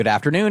Good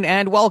afternoon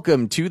and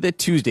welcome to the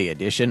Tuesday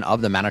edition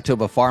of the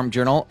Manitoba Farm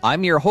Journal.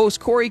 I'm your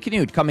host, Corey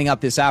Canute. Coming up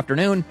this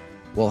afternoon,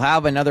 we'll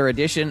have another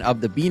edition of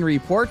the Bean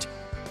Report.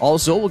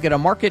 Also, we'll get a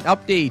market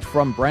update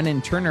from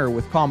Brennan Turner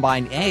with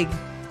Combine Ag.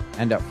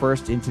 And up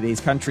first in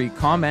today's Country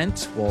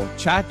Comment, we'll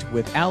chat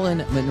with Alan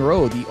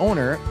Monroe, the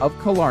owner of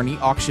Killarney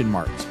Auction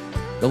Mart.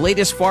 The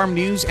latest farm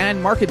news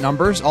and market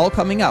numbers all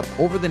coming up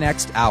over the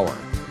next hour.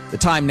 The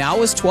time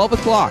now is 12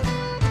 o'clock.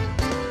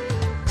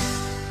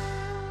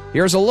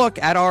 Here's a look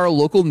at our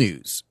local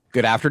news.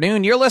 Good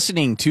afternoon. You're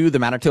listening to the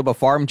Manitoba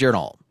Farm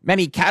Journal.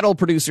 Many cattle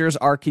producers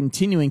are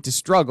continuing to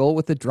struggle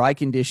with the dry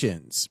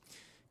conditions.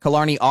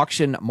 Killarney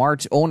Auction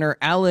Mart owner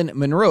Alan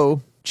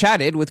Monroe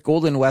chatted with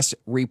Golden West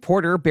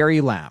reporter Barry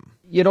Lamb.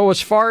 You know,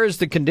 as far as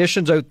the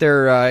conditions out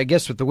there, I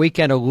guess with the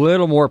weekend, a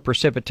little more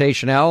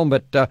precipitation, Alan,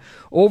 but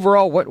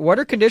overall, what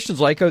are conditions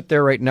like out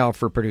there right now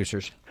for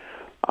producers?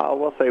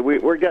 We'll say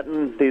we're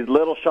getting these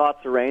little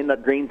shots of rain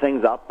that green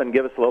things up and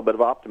give us a little bit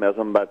of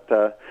optimism, but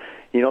the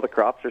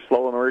crops are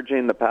slow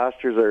emerging. The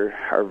pastures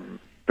are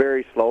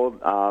very slow.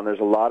 There's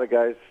a lot of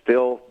guys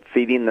still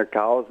feeding their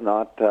cows,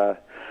 not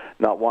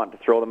wanting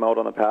to throw them out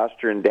on the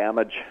pasture and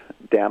damage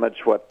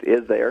what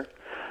is there.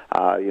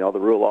 The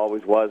rule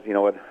always was,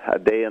 a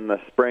day in the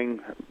spring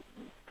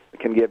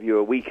can give you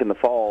a week in the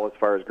fall as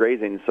far as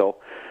grazing. So,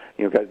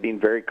 guys being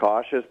very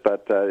cautious,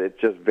 but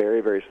it's just very,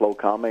 very slow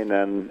coming,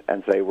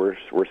 and say we're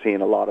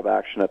seeing a lot of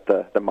action at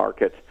the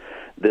market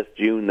this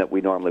June that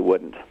we normally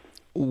wouldn't.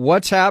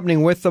 What's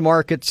happening with the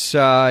markets?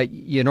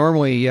 You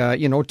normally,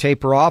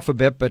 taper off a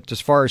bit, but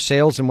as far as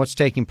sales and what's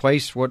taking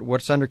place,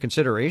 what's under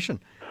consideration?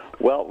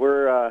 Well,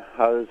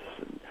 I was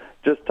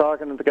just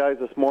talking to the guys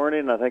this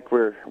morning. I think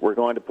we're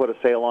going to put a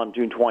sale on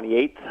June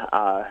 28th,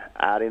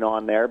 adding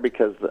on there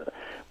because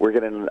we're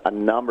getting a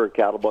number of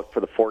cattle booked for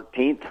the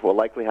 14th. We'll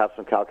likely have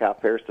some cow-calf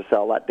pairs to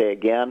sell that day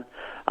again.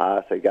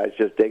 So guys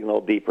just digging a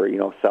little deeper,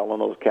 selling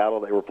those cattle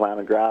they were planning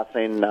on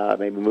grassing,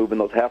 maybe moving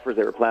those heifers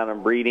they were planning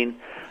on breeding.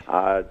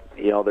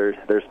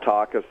 There's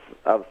talk of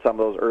some of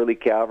those early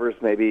calvers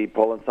maybe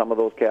pulling some of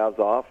those calves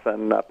off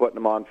and putting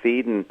them on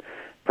feed and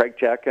preg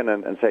checking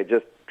and say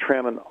just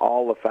trimming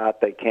all the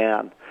fat they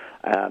can.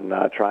 And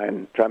try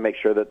and make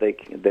sure that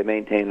they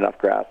maintain enough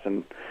grass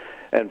and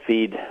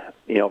feed,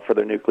 for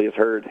their nucleus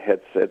herd.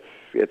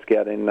 It's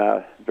getting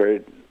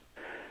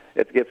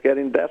it's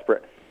getting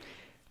desperate.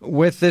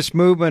 With this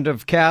movement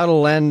of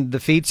cattle and the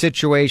feed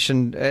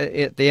situation,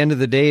 at the end of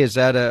the day, is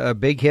that a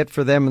big hit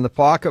for them in the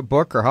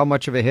pocketbook, or how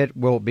much of a hit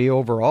will it be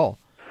overall?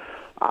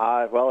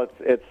 Well,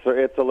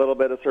 it's a little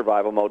bit of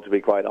survival mode, to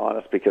be quite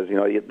honest, because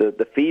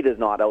the feed is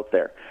not out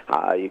there.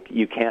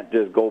 You can't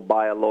just go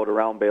buy a load of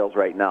round bales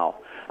right now.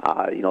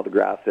 The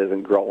grass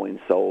isn't growing,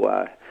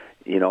 so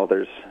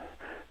there's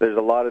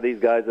a lot of these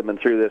guys that have been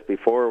through this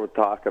before with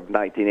talk of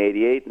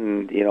 1988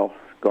 and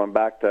going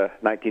back to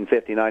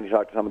 1959. You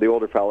talk to some of the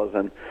older fellas,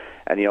 and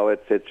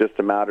it's just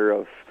a matter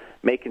of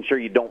making sure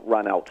you don't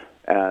run out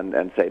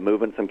and say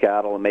moving some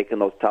cattle and making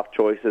those tough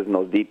choices and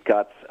those deep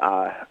cuts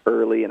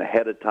early and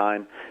ahead of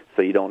time,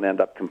 so you don't end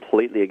up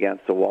completely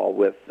against the wall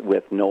with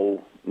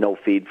no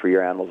feed for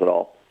your animals at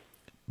all.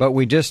 But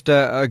we just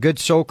a good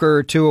soaker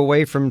or two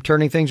away from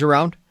turning things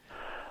around?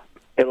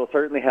 It'll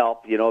certainly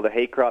help. The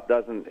hay crop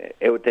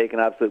it would take an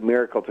absolute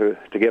miracle to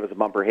give us a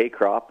bumper hay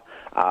crop.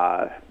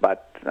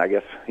 But I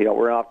guess,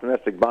 we're an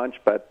optimistic bunch.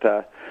 But,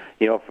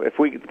 if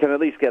we can at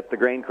least get the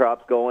grain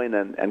crops going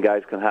and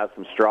guys can have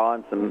some straw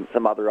and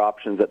some other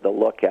options that they'll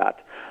look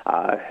at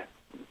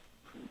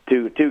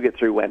to get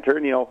through winter.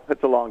 And,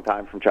 it's a long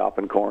time from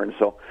chopping corn.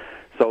 So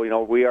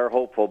we are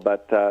hopeful,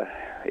 but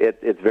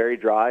it's very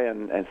dry.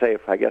 And say,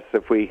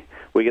 if we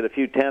get a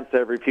few tenths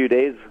every few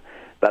days,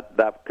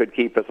 that could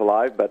keep us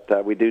alive,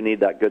 but we do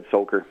need that good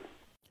soaker.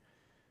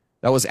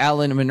 That was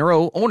Alan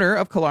Monroe, owner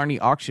of Killarney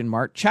Auction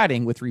Mart,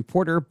 chatting with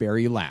reporter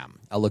Barry Lamb.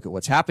 A look at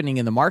what's happening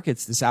in the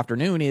markets this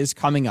afternoon is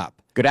coming up.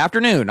 Good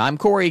afternoon, I'm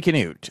Corey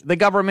Canute. The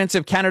governments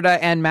of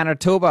Canada and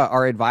Manitoba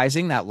are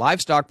advising that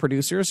livestock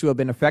producers who have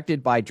been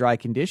affected by dry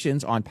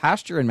conditions on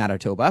pasture in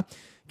Manitoba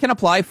can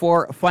apply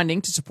for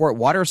funding to support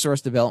water source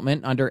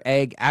development under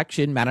Ag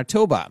Action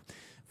Manitoba.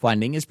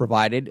 Funding is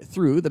provided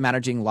through the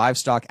Managing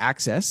Livestock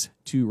Access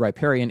to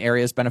Riparian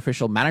Areas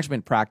Beneficial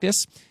Management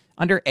Practice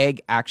under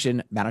Ag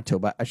Action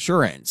Manitoba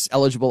Assurance.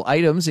 Eligible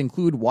items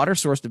include water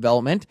source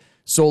development,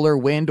 solar,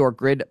 wind, or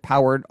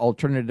grid-powered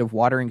alternative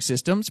watering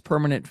systems,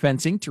 permanent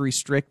fencing to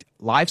restrict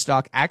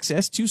livestock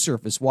access to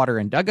surface water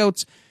and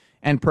dugouts,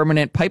 and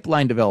permanent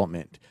pipeline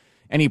development.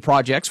 Any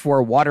projects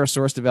for water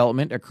source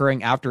development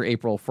occurring after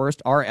April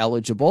 1st are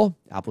eligible.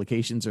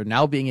 Applications are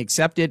now being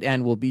accepted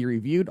and will be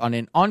reviewed on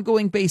an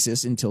ongoing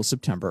basis until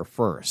September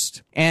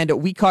 1st. And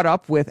we caught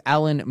up with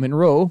Alan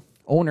Monroe,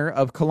 owner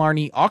of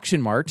Killarney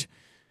Auction Mart,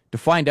 to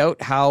find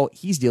out how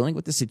he's dealing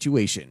with the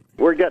situation.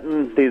 We're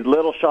getting these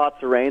little shots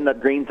of rain that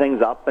green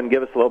things up and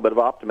give us a little bit of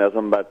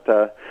optimism, but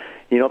the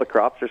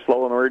crops are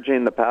slow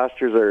emerging. The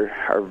pastures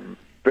are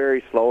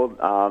very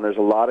slow. There's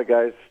a lot of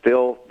guys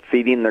still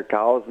feeding their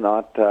cows,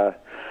 not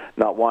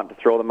wanting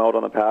to throw them out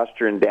on the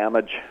pasture and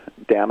damage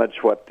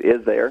what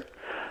is there.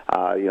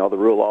 The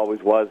rule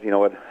always was,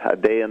 a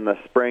day in the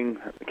spring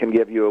can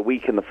give you a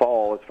week in the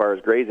fall as far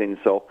as grazing.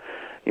 So,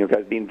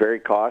 guys being very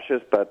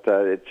cautious, but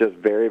it's just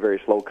very,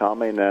 very slow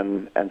coming,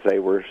 and say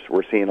we're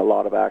seeing a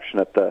lot of action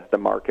at the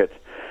market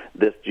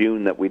this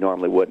June that we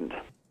normally wouldn't.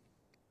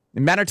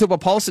 The Manitoba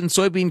Paulson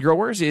Soybean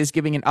Growers is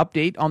giving an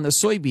update on the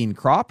soybean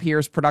crop.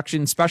 Here's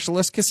production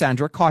specialist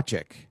Cassandra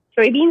Kotchik.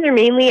 Soybeans are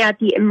mainly at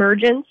the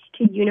emergence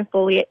to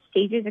unifoliate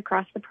stages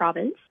across the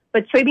province,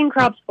 but soybean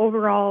crops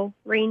overall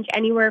range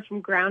anywhere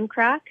from ground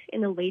crack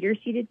in the later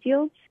seeded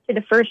fields to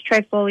the first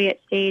trifoliate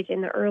stage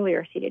in the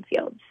earlier seeded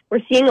fields.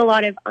 We're seeing a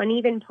lot of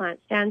uneven plant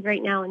stands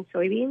right now in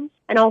soybeans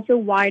and also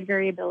wide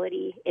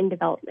variability in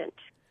development.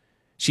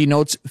 She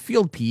notes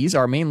field peas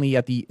are mainly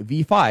at the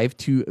V5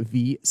 to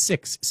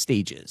V6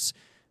 stages.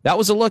 That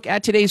was a look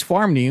at today's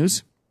farm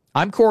news.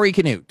 I'm Corey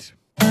Canute.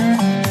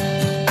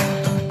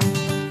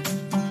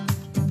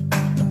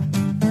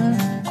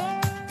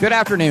 Good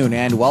afternoon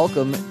and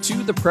welcome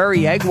to the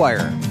Prairie Ag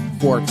Wire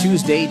for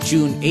Tuesday,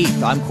 June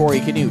 8th. I'm Corey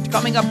Canute.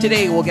 Coming up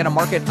today, we'll get a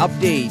market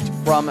update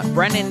from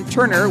Brennan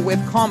Turner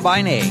with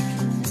Combine Ag.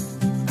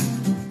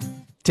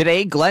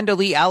 Today,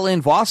 Glendalee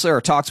Allen Vossler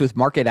talks with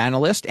market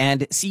analyst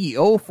and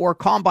CEO for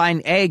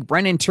Combine Ag,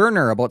 Brennan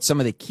Turner, about some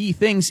of the key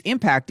things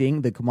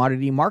impacting the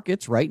commodity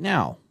markets right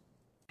now.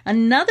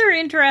 Another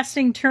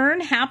interesting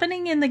turn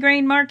happening in the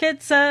grain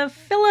markets.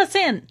 Fill us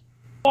in.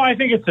 Well, I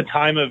think it's a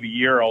time of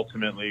year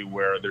ultimately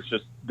where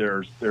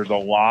there's a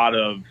lot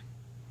of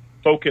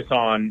focus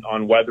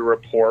on weather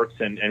reports,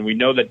 and we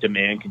know that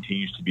demand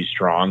continues to be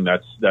strong.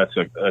 That's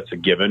a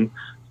given.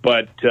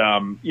 But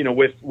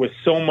with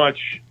so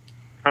much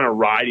kind of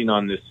riding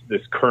on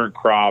this current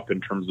crop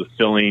in terms of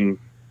filling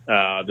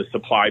the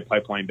supply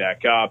pipeline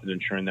back up and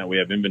ensuring that we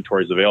have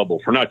inventories available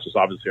for not just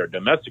obviously our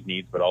domestic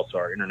needs but also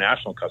our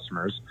international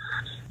customers,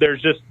 there's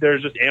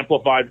just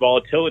amplified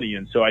volatility.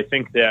 And so I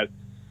think that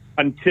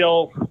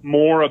until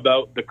more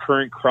about the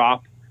current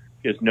crop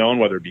is known,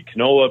 whether it be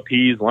canola,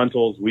 peas,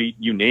 lentils, wheat,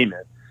 you name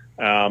it,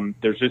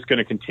 there's just going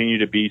to continue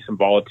to be some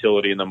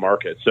volatility in the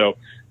market. So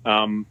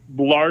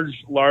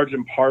large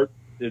in part,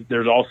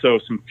 there's also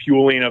some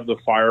fueling of the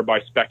fire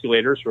by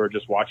speculators who are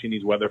just watching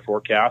these weather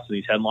forecasts and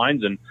these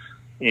headlines.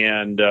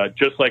 And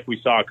just like we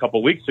saw a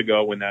couple weeks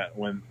ago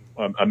when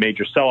a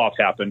major sell-off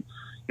happened,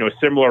 a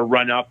similar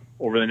run-up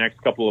over the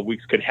next couple of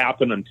weeks could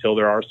happen until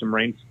there are some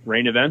rain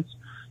events.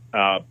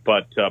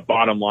 But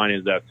bottom line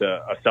is that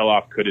a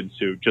sell-off could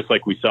ensue, just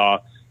like we saw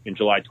in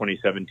July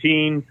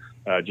 2017,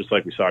 just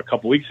like we saw a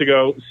couple weeks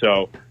ago.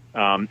 So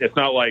it's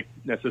not like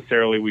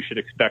necessarily we should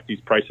expect these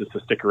prices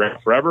to stick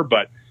around forever,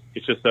 but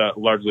it's just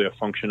largely a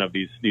function of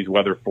these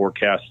weather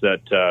forecasts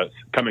that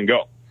come and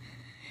go.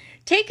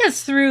 Take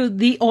us through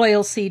the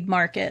oilseed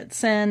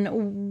markets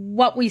and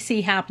what we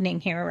see happening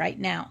here right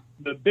now.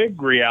 The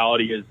big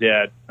reality is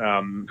that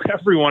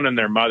everyone and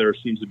their mother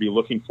seems to be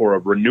looking for a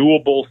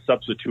renewable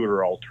substitute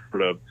or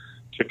alternative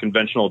to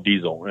conventional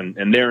diesel.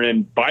 And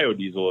therein,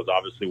 biodiesel is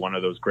obviously one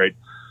of those great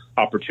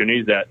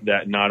opportunities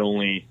that not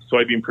only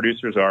soybean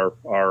producers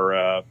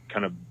are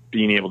kind of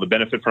being able to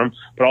benefit from,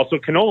 but also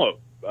canola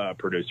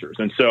producers.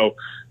 And so,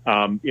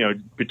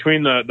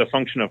 between the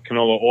function of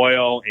canola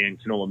oil and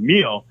canola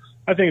meal,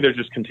 I think there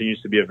just continues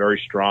to be a very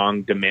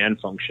strong demand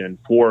function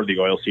for the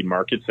oilseed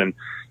markets. And,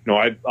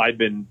 I've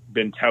been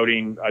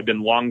touting, I've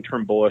been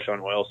long-term bullish on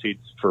oilseeds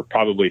for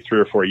probably 3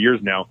 or 4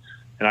 years now,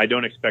 and I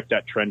don't expect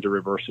that trend to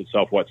reverse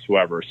itself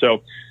whatsoever.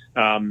 So,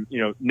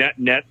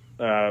 net,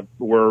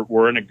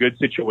 we're in a good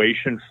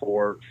situation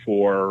for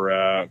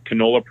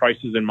canola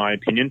prices, in my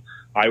opinion.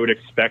 I would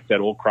expect that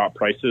old crop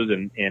prices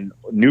and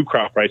new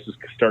crop prices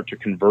start to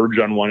converge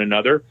on one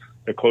another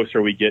the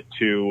closer we get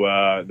to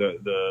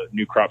the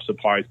new crop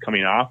supplies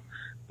coming off.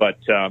 But,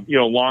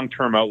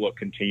 long-term outlook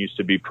continues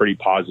to be pretty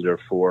positive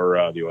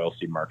for the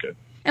oilseed market.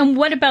 And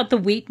what about the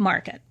wheat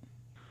market?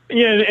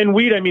 Yeah, and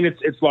wheat, I mean,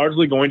 it's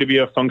largely going to be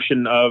a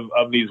function of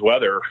these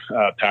weather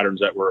patterns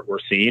that we're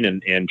seeing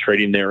and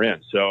trading therein.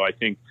 So I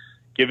think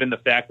given the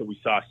fact that we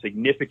saw a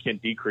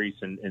significant decrease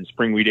in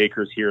spring wheat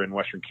acres here in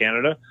Western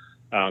Canada,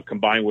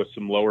 combined with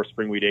some lower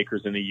spring wheat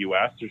acres in the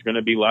U.S., there's going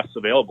to be less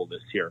available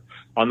this year.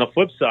 On the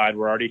flip side,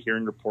 we're already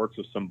hearing reports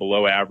of some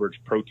below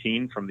average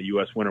protein from the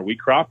U.S. winter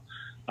wheat crop.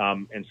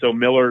 And so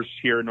millers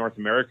here in North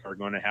America are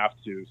going to have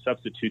to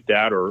substitute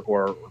that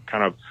or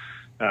kind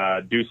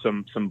of do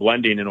some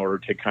blending in order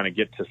to kind of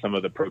get to some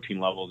of the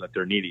protein levels that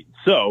they're needing.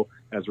 So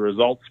as a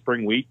result,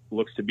 spring wheat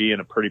looks to be in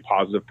a pretty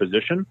positive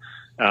position.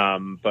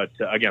 But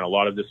again, a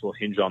lot of this will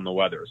hinge on the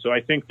weather. So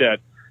I think that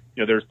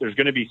there's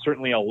going to be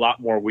certainly a lot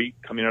more wheat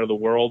coming out of the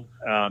world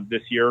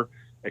this year.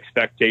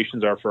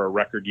 Expectations are for a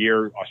record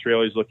year.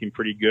 Australia's looking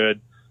pretty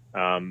good.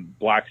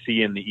 Black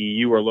Sea and the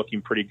EU are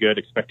looking pretty good.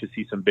 Expect to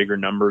see some bigger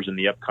numbers in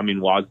the upcoming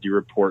WASDE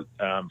report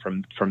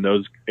from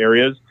those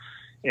areas.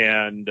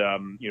 And,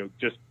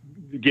 just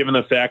given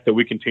the fact that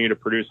we continue to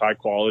produce high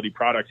quality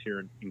products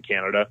here in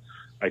Canada,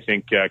 I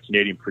think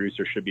Canadian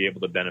producers should be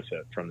able to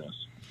benefit from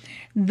this.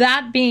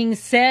 That being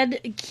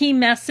said, key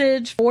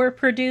message for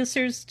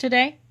producers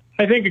today?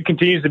 I think it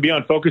continues to be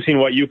on focusing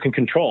what you can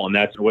control, and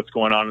that's what's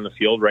going on in the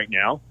field right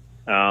now.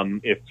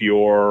 If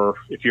you're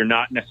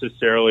not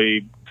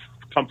necessarily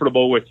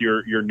comfortable with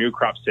your new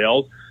crop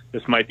sales,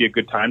 this might be a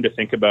good time to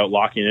think about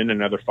locking in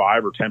another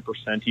 5 or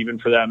 10%, even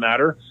for that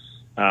matter.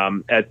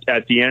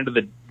 At the end of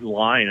the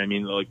line, I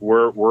mean, like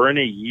we're in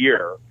a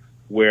year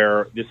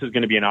where this is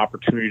going to be an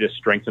opportunity to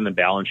strengthen the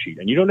balance sheet,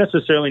 and you don't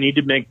necessarily need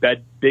to make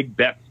big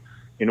bets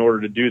in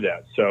order to do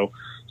that. So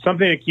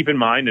something to keep in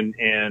mind,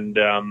 and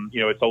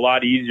it's a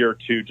lot easier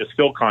to just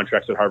fill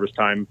contracts at harvest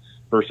time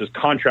versus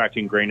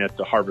contracting grain at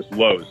the harvest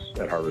lows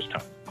at harvest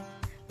time.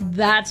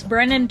 That's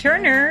Brennan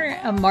Turner,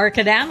 a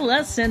market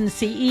analyst and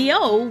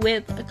CEO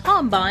with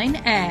Combine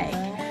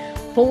Ag.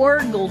 For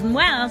Golden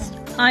West,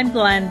 I'm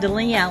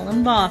Glendalee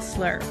Allen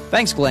Vossler.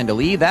 Thanks,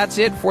 Glendalee. That's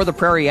it for the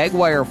Prairie Ag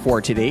Wire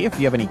for today. If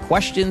you have any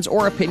questions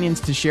or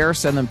opinions to share,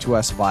 send them to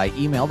us by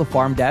email,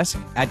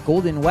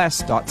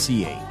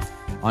 thefarmdesk@goldenwest.ca.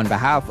 On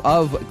behalf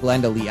of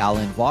Glendalee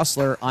Allen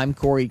Vossler, I'm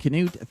Corey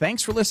Canute.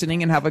 Thanks for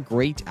listening and have a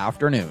great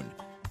afternoon.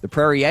 The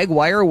Prairie Ag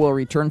Wire will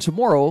return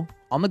tomorrow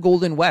on the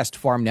Golden West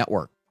Farm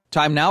Network.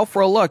 Time now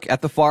for a look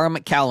at the farm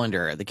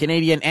calendar. The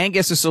Canadian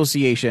Angus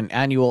Association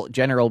annual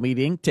general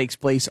meeting takes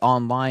place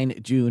online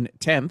June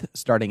 10th,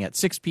 starting at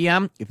 6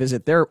 p.m. You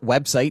visit their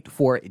website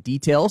for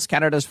details.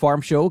 Canada's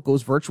Farm Show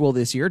goes virtual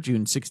this year,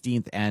 June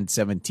 16th and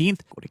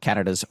 17th. Go to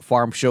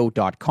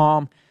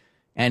canadasfarmshow.com.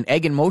 And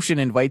Ag in Motion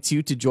invites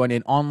you to join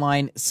an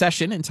online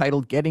session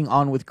entitled Getting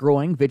On with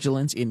Growing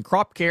Vigilance in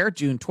Crop Care,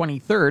 June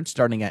 23rd,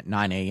 starting at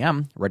 9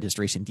 a.m.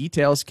 Registration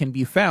details can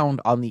be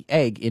found on the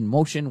Ag in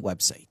Motion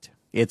website.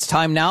 It's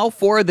time now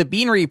for the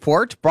Bean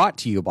Report, brought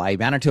to you by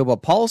Manitoba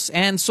Pulse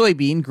and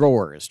Soybean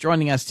Growers.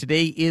 Joining us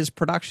today is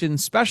production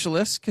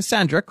specialist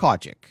Cassandra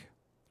Kojic.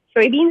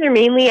 Soybeans are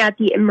mainly at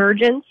the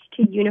emergence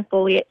to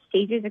unifoliate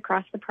stages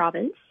across the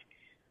province,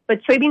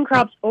 but soybean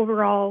crops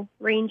overall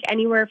range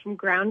anywhere from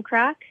ground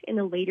crack in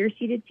the later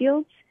seeded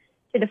fields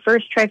to the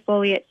first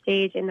trifoliate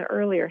stage in the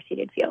earlier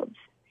seeded fields.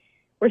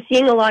 We're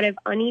seeing a lot of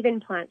uneven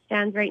plant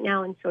stands right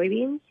now in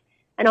soybeans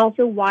and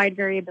also wide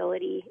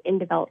variability in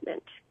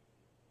development.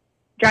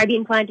 Dry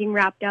bean planting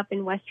wrapped up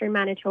in western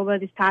Manitoba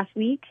this past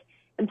week,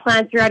 and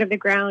plants are out of the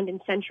ground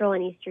in central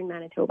and eastern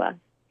Manitoba.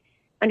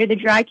 Under the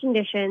dry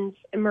conditions,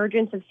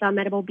 emergence of some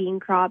edible bean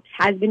crops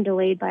has been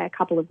delayed by a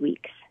couple of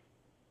weeks.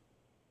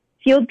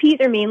 Field peas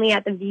are mainly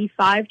at the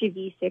V5 to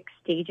V6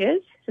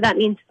 stages, so that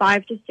means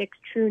 5 to 6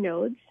 true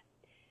nodes.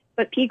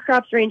 But pea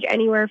crops range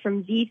anywhere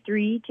from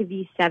V3 to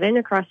V7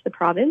 across the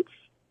province,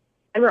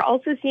 and we're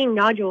also seeing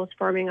nodules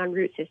forming on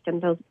root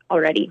systems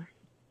already.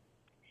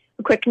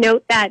 A quick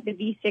note that the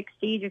V6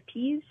 stage of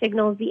peas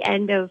signals the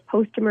end of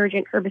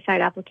post-emergent herbicide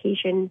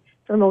application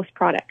for most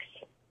products.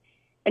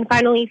 And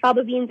finally,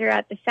 faba beans are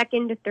at the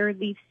second to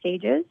third leaf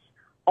stages,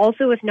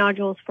 also with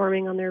nodules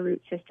forming on their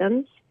root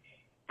systems.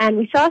 And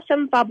we saw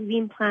some faba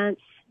bean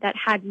plants that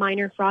had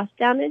minor frost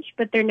damage,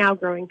 but they're now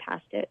growing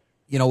past it.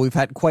 You know, we've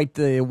had quite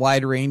the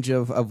wide range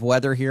of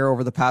weather here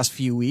over the past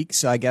few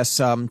weeks. I guess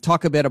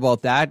talk a bit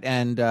about that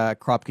and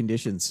crop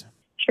conditions.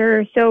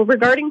 Sure. So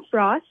regarding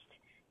frost,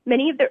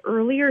 many of the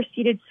earlier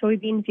seeded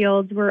soybean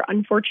fields were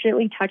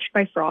unfortunately touched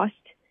by frost,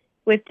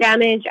 with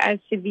damage as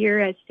severe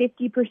as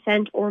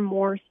 50% or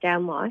more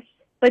stand loss.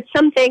 But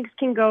some thanks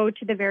can go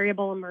to the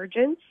variable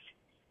emergence,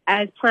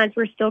 as plants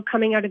were still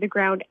coming out of the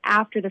ground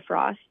after the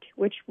frost,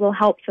 which will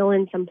help fill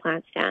in some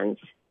plant stands.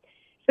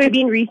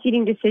 Soybean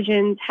reseeding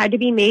decisions had to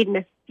be made in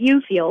a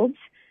few fields,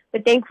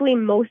 but thankfully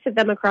most of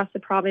them across the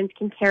province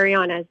can carry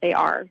on as they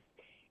are.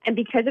 And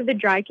because of the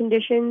dry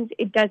conditions,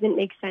 it doesn't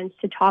make sense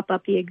to top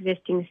up the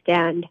existing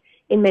stand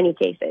in many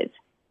cases.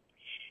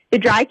 The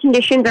dry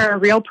conditions are a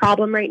real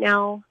problem right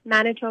now.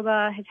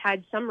 Manitoba has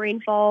had some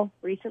rainfall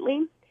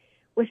recently,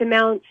 with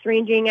amounts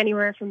ranging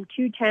anywhere from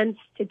 0.2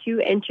 to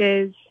 2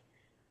 inches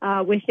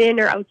within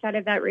or outside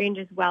of that range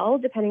as well,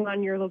 depending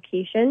on your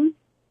location.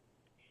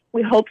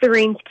 We hope the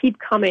rains keep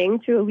coming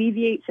to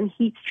alleviate some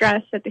heat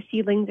stress that the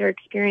seedlings are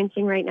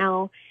experiencing right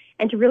now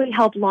and to really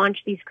help launch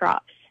these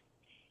crops.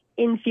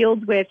 In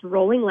fields with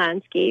rolling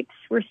landscapes,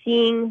 we're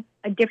seeing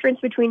a difference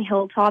between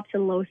hilltops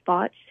and low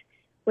spots,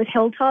 with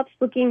hilltops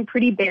looking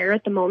pretty bare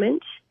at the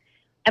moment.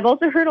 I've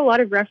also heard a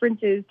lot of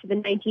references to the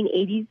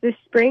 1980s this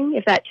spring,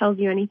 if that tells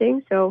you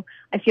anything, so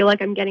I feel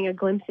like I'm getting a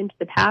glimpse into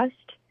the past.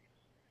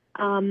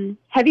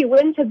 Heavy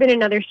winds have been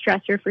another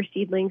stressor for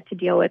seedlings to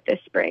deal with this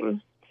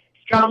spring.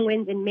 Strong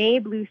winds in May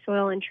blew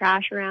soil and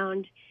trash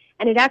around,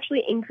 and it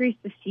actually increased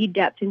the seed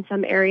depth in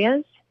some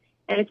areas,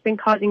 and it's been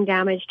causing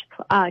damage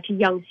to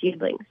young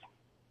seedlings.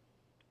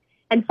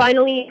 And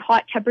finally,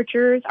 hot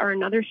temperatures are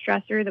another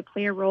stressor that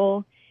play a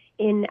role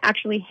in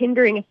actually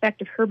hindering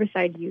effective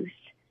herbicide use.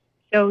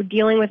 So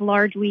dealing with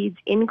large weeds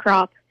in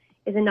crop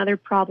is another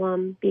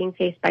problem being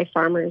faced by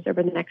farmers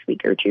over the next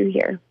week or two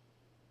here.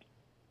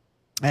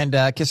 And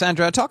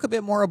Cassandra, talk a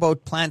bit more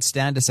about plant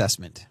stand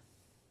assessment.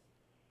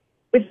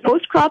 With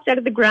most crops out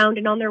of the ground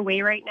and on their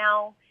way right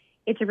now,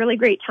 it's a really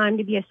great time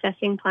to be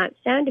assessing plant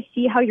stand to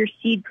see how your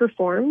seed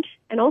performed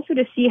and also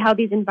to see how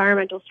these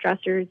environmental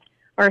stressors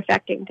are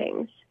affecting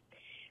things.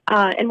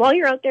 And while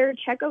you're out there,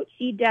 check out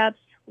seed depths,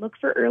 look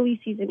for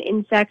early season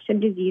insects and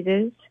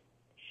diseases.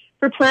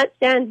 For plant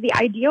stands, the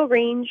ideal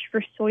range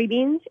for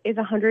soybeans is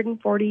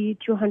 140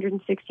 to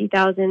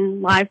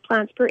 160,000 live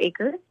plants per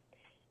acre.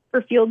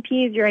 For field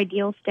peas, your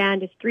ideal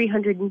stand is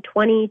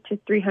 320 to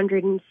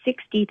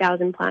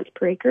 360,000 plants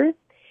per acre.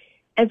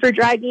 And for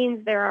dry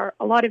beans, there are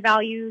a lot of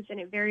values, and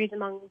it varies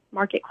among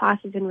market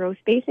classes and row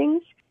spacings.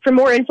 For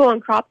more info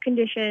on crop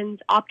conditions,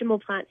 optimal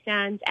plant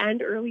stands,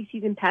 and early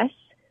season pests,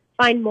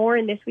 find more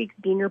in this week's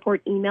Bean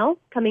Report email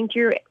coming to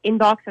your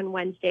inbox on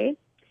Wednesday.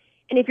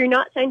 And if you're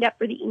not signed up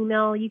for the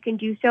email, you can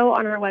do so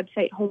on our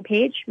website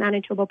homepage,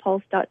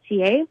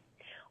 manitobapulse.ca,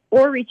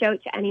 or reach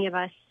out to any of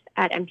us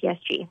at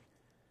MPSG.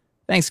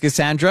 Thanks,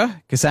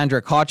 Cassandra.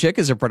 Cassandra Kawczyk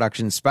is a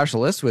production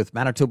specialist with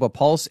Manitoba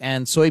Pulse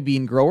and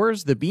Soybean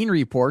Growers. The Bean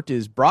Report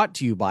is brought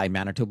to you by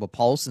Manitoba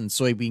Pulse and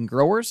Soybean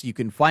Growers. You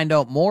can find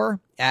out more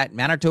at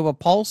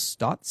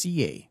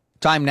manitobapulse.ca.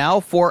 Time now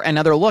for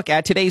another look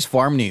at today's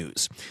farm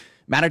news.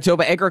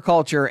 Manitoba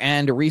Agriculture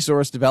and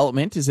Resource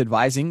Development is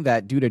advising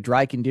that due to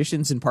dry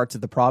conditions in parts of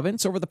the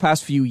province over the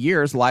past few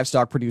years,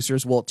 livestock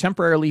producers will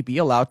temporarily be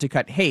allowed to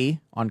cut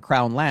hay on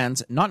Crown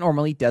lands not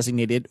normally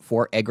designated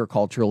for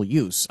agricultural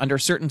use. Under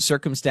certain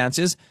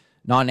circumstances,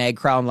 non-ag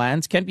Crown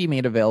lands can be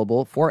made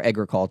available for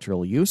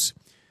agricultural use.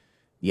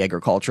 The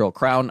Agricultural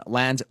Crown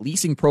Lands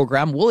Leasing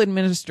Program will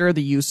administer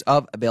the use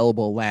of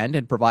available land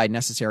and provide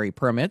necessary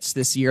permits.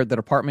 This year, the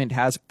department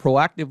has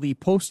proactively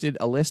posted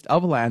a list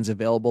of lands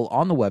available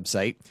on the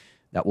website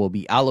that will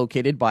be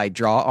allocated by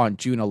draw on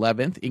June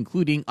 11th,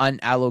 including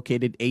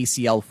unallocated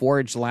ACL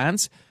forage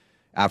lands.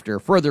 After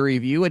further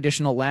review,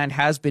 additional land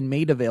has been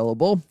made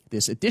available.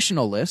 This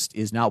additional list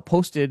is now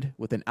posted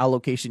with an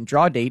allocation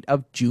draw date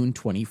of June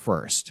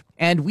 21st.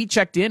 And we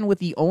checked in with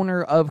the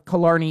owner of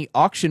Killarney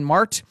Auction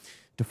Mart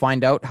to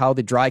find out how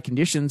the dry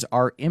conditions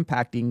are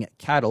impacting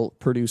cattle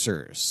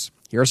producers.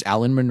 Here's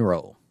Alan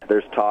Monroe.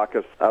 There's talk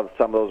of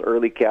some of those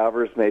early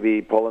calvers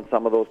maybe pulling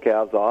some of those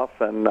calves off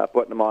and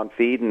putting them on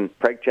feed and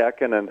preg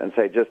checking and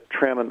say just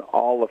trimming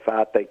all the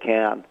fat they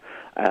can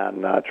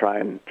and try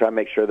and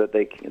make sure that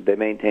they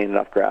maintain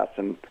enough grass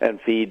and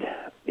feed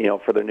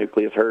for their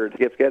nucleus herd.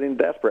 It's getting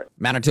desperate.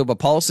 Manitoba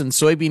Pulse and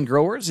Soybean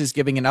Growers is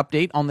giving an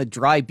update on the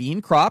dry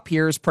bean crop.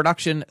 Here's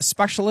production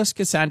specialist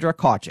Cassandra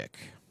Kawczyk.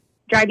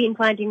 Dry bean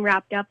planting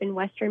wrapped up in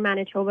western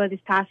Manitoba this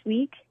past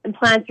week, and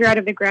plants are out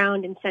of the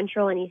ground in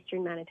central and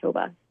eastern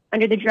Manitoba.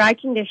 Under the dry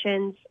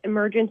conditions,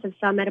 emergence of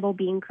some edible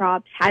bean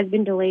crops has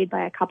been delayed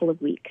by a couple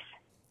of weeks.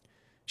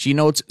 She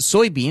notes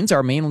soybeans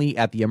are mainly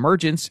at the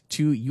emergence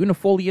to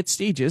unifoliate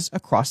stages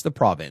across the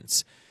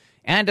province.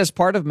 And as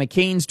part of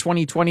McCain's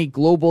 2020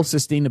 Global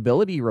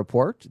Sustainability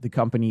Report, the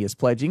company is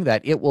pledging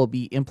that it will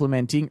be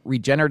implementing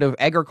regenerative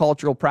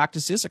agricultural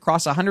practices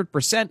across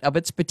 100% of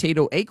its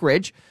potato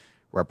acreage,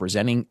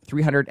 representing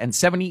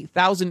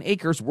 370,000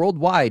 acres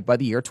worldwide by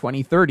the year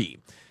 2030.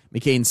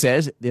 McCain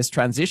says this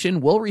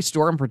transition will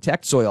restore and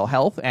protect soil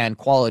health and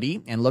quality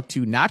and look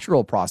to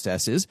natural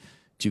processes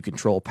to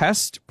control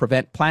pests,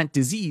 prevent plant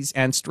disease,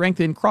 and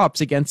strengthen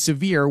crops against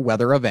severe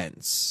weather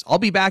events. I'll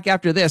be back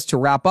after this to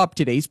wrap up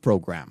today's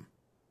program.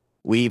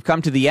 We've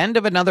come to the end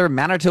of another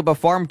Manitoba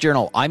Farm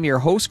Journal. I'm your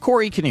host,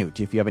 Corey Canute.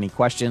 If you have any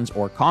questions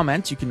or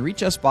comments, you can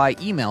reach us by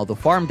email,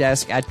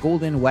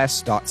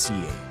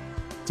 thefarmdesk@goldenwest.ca.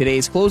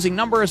 Today's closing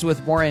numbers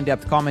with more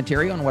in-depth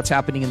commentary on what's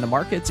happening in the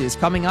markets is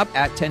coming up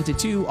at 10 to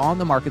 2 on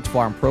the Markets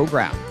Farm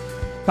program.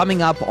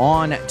 Coming up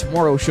on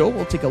tomorrow's show,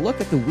 we'll take a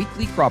look at the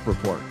weekly crop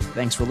report.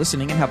 Thanks for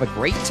listening and have a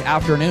great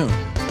afternoon.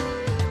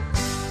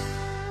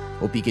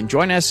 Hope you can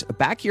join us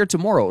back here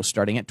tomorrow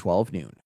starting at 12 noon.